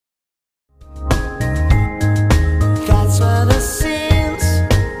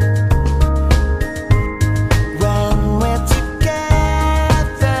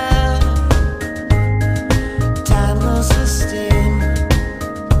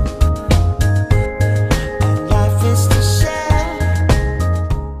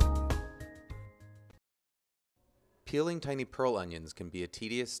Peeling tiny pearl onions can be a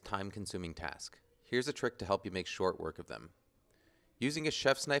tedious, time-consuming task. Here's a trick to help you make short work of them. Using a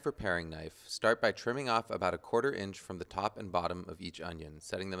chef's knife or paring knife, start by trimming off about a 1/4 inch from the top and bottom of each onion,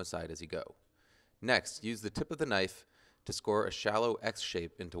 setting them aside as you go. Next, use the tip of the knife to score a shallow X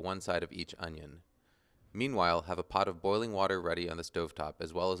shape into one side of each onion. Meanwhile, have a pot of boiling water ready on the stovetop,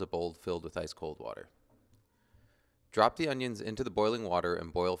 as well as a bowl filled with ice-cold water. Drop the onions into the boiling water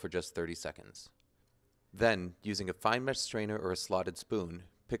and boil for just 30 seconds. Then, using a fine mesh strainer or a slotted spoon,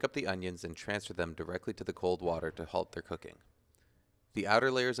 pick up the onions and transfer them directly to the cold water to halt their cooking. The outer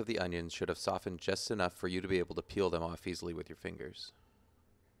layers of the onions should have softened just enough for you to be able to peel them off easily with your fingers.